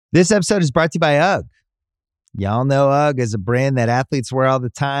This episode is brought to you by UGG. Y'all know UGG is a brand that athletes wear all the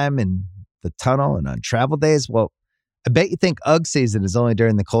time in the tunnel and on travel days. Well, I bet you think UGG season is only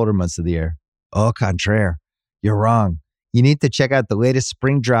during the colder months of the year. Au contraire, you're wrong. You need to check out the latest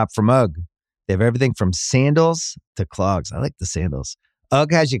spring drop from UGG. They have everything from sandals to clogs. I like the sandals.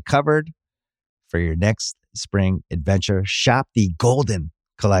 UGG has you covered for your next spring adventure. Shop the Golden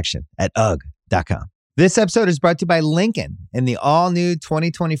Collection at UGG.com. This episode is brought to you by Lincoln and the all-new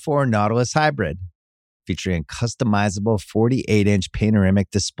 2024 Nautilus Hybrid, featuring a customizable 48-inch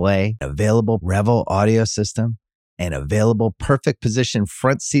panoramic display, available Revel audio system, and available perfect position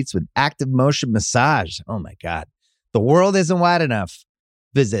front seats with active motion massage. Oh my God. The world isn't wide enough.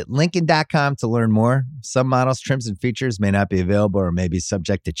 Visit Lincoln.com to learn more. Some models, trims, and features may not be available or may be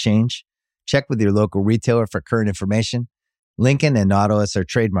subject to change. Check with your local retailer for current information. Lincoln and Nautilus are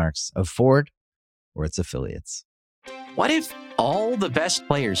trademarks of Ford or its affiliates. What if all the best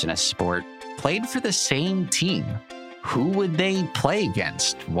players in a sport played for the same team? Who would they play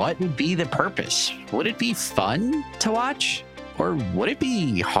against? What would be the purpose? Would it be fun to watch? Or would it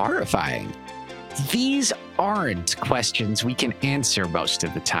be horrifying? These aren't questions we can answer most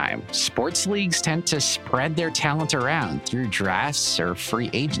of the time. Sports leagues tend to spread their talent around through drafts or free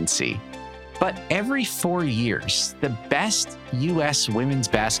agency. But every 4 years, the best U.S. women's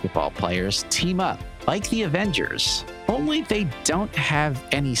basketball players team up, like the Avengers, only they don't have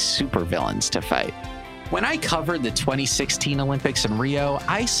any supervillains to fight. When I covered the 2016 Olympics in Rio,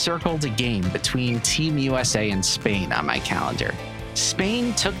 I circled a game between Team USA and Spain on my calendar.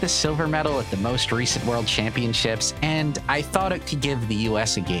 Spain took the silver medal at the most recent World Championships, and I thought it could give the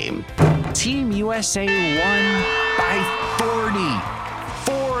U.S. a game. Team USA won by 40,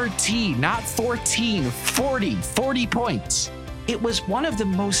 not 14, 40 points. It was one of the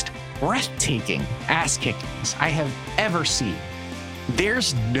most breathtaking ass kickings I have ever seen.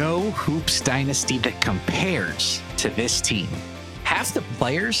 There's no hoops dynasty that compares to this team. Half the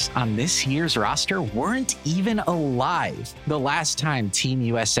players on this year's roster weren't even alive the last time Team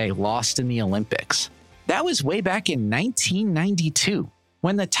USA lost in the Olympics. That was way back in 1992,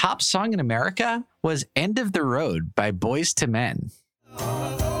 when the top song in America was End of the Road by Boyz II Men.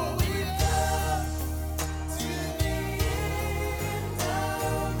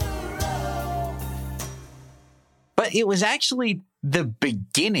 But it was actually the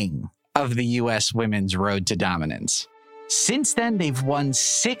beginning of the U.S. women's road to dominance. Since then, they've won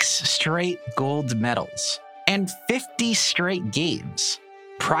 6 straight gold medals and 50 straight games.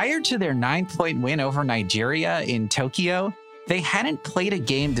 Prior to their 9-point win over Nigeria in Tokyo, they hadn't played a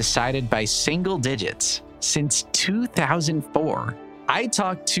game decided by single digits since 2004. I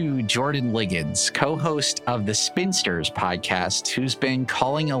talked to Jordan Liggins, co-host of the Spinsters podcast, who's been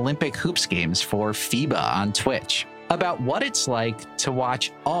calling Olympic hoops games for FIBA on Twitch, about what it's like to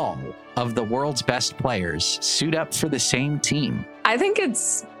watch all of the world's best players suit up for the same team. I think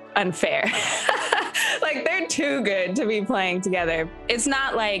it's unfair. Like, they're too good to be playing together. It's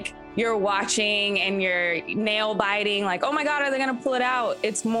not like you're watching and you're nail biting, like, oh my God, are they gonna pull it out?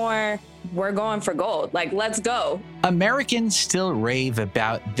 It's more, we're going for gold. Like, let's go. Americans still rave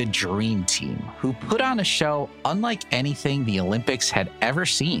about the Dream Team, who put on a show unlike anything the Olympics had ever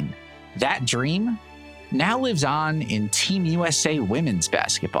seen. That dream now lives on in Team USA women's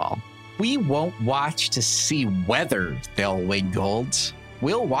basketball. We won't watch to see whether they'll win golds.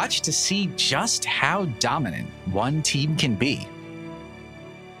 We'll watch to see just how dominant one team can be.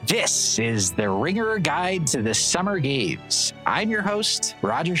 This is the Ringer Guide to the Summer Games. I'm your host,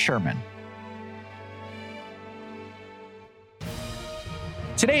 Rodger Sherman.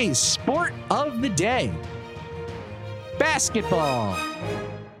 Today's sport of the day: basketball.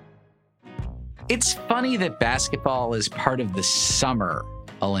 It's funny that basketball is part of the Summer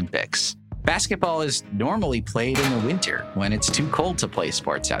Olympics. Basketball is normally played in the winter when it's too cold to play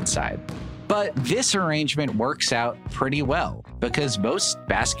sports outside. But this arrangement works out pretty well because most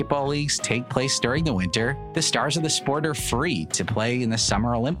basketball leagues take place during the winter. The stars of the sport are free to play in the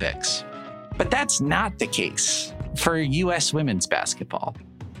Summer Olympics. But that's not the case for U.S. women's basketball.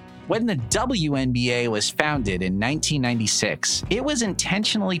 When the WNBA was founded in 1996, it was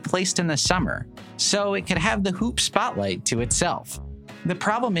intentionally placed in the summer so it could have the hoop spotlight to itself. The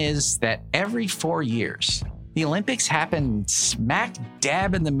problem is that every 4 years, the Olympics happen smack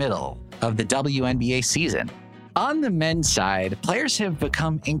dab in the middle of the WNBA season. On the men's side, players have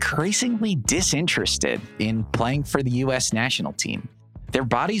become increasingly disinterested in playing for the U.S. national team. Their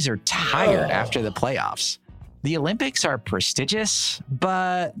bodies are tired after the playoffs. The Olympics are prestigious,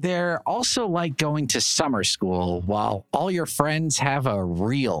 but they're also like going to summer school while all your friends have a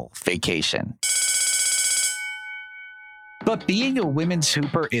real vacation. But being a women's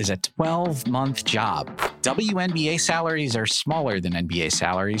hooper is a 12-month job. WNBA salaries are smaller than NBA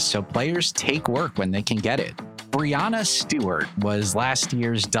salaries, so players take work when they can get it. Breanna Stewart was last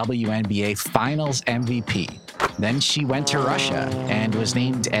year's WNBA Finals MVP. Then she went to Russia and was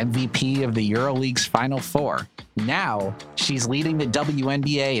named MVP of the EuroLeague's Final Four. Now, she's leading the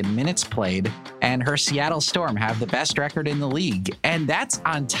WNBA in minutes played, and her Seattle Storm have the best record in the league, and that's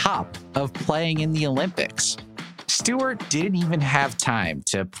on top of playing in the Olympics. Stewart didn't even have time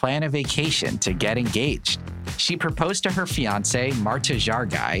to plan a vacation to get engaged. She proposed to her fiancé, Marta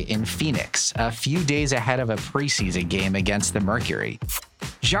Jargai, in Phoenix a few days ahead of a preseason game against the Mercury.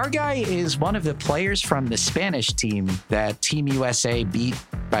 Jargai is one of the players from the Spanish team that Team USA beat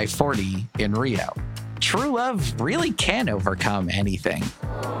by 40 in Rio. True love really can overcome anything.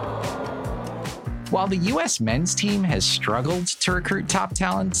 While the U.S. men's team has struggled to recruit top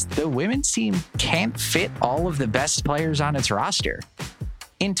talent, the women's team can't fit all of the best players on its roster.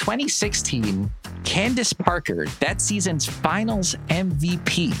 In 2016, Candace Parker, that season's finals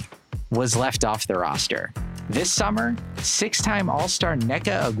MVP, was left off the roster. This summer, six-time All-Star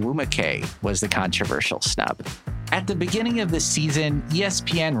Nneka Ogwumike was the controversial snub. At the beginning of the season,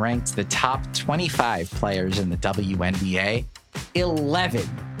 ESPN ranked the top 25 players in the WNBA. 11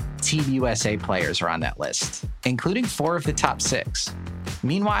 Team USA players are on that list, including 4 of the top 6.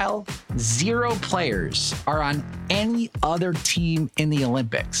 Meanwhile, 0 players are on any other team in the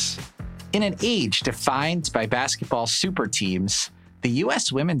Olympics. In an age defined by basketball super teams, the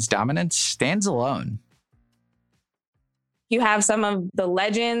U.S. women's dominance stands alone. You have some of the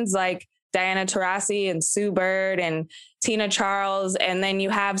legends like Diana Taurasi and Sue Bird and Tina Charles, and then you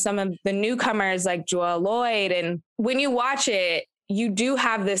have some of the newcomers like Joelle Lloyd. And when you watch it, you do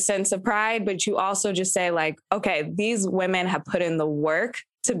have this sense of pride, but you also just say like, okay, these women have put in the work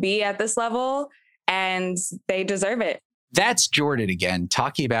to be at this level and they deserve it. That's Jordan again,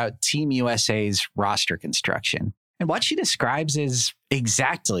 talking about Team USA's roster construction. And what she describes is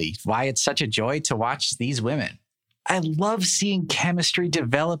exactly why it's such a joy to watch these women. I love seeing chemistry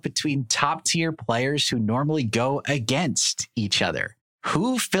develop between top-tier players who normally go against each other.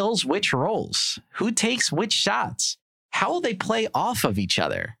 Who fills which roles? Who takes which shots? How will they play off of each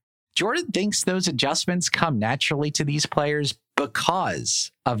other? Jordan thinks those adjustments come naturally to these players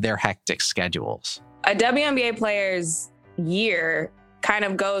because of their hectic schedules. A WNBA player's year kind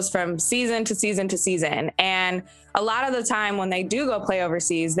of goes from season to season to season. And a lot of the time when they do go play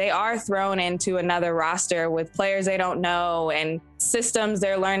overseas, they are thrown into another roster with players they don't know and systems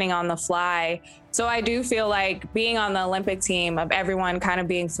they're learning on the fly. So I do feel like being on the Olympic team of everyone kind of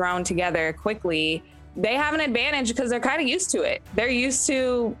being thrown together quickly, they have an advantage because they're kind of used to it. They're used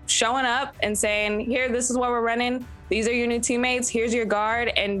to showing up and saying, here, this is what we're running. These are your new teammates. Here's your guard,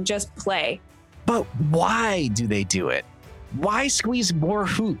 and just play. But why do they do it? Why squeeze more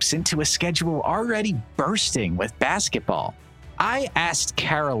hoops into a schedule already bursting with basketball? I asked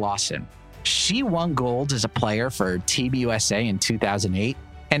Kara Lawson. She won gold as a player for Team USA in 2008,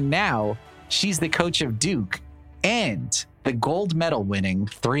 and now she's the coach of Duke and the gold medal winning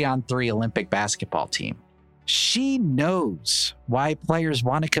 3-on-3 Olympic basketball team. She knows why players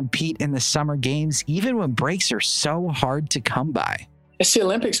want to compete in the summer games, even when breaks are so hard to come by. It's the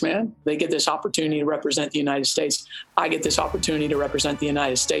Olympics, man. They get this opportunity to represent the United States. I get this opportunity to represent the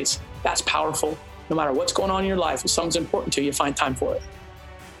United States. That's powerful. No matter what's going on in your life, if something's important to you, find time for it.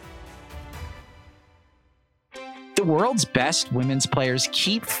 The world's best women's players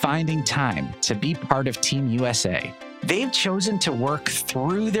keep finding time to be part of Team USA. They've chosen to work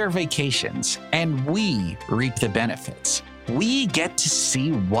through their vacations, and we reap the benefits. We get to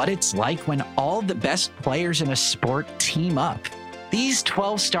see what it's like when all the best players in a sport team up. These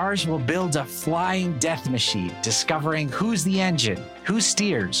 12 stars will build a flying death machine, discovering who's the engine, who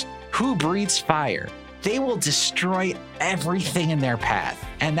steers, who breathes fire. They will destroy everything in their path,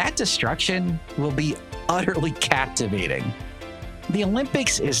 and that destruction will be utterly captivating. The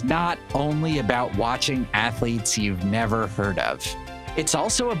Olympics is not only about watching athletes you've never heard of. It's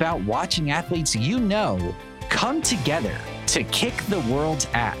also about watching athletes you know come together to kick the world's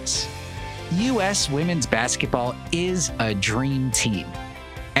ass. U.S. women's basketball is a dream team,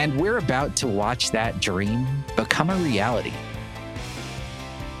 and we're about to watch that dream become a reality.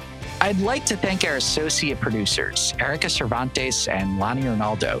 I'd like to thank our associate producers, Erika Cervantes and Lani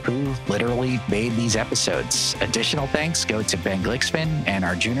Renaldo, who literally made these episodes. Additional thanks go to Ben Glicksman and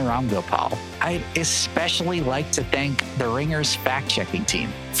Arjuna Ramgopal. I'd especially like to thank the Ringer's fact-checking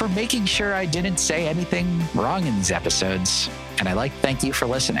team for making sure I didn't say anything wrong in these episodes. And I'd like to thank you for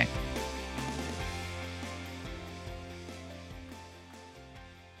listening.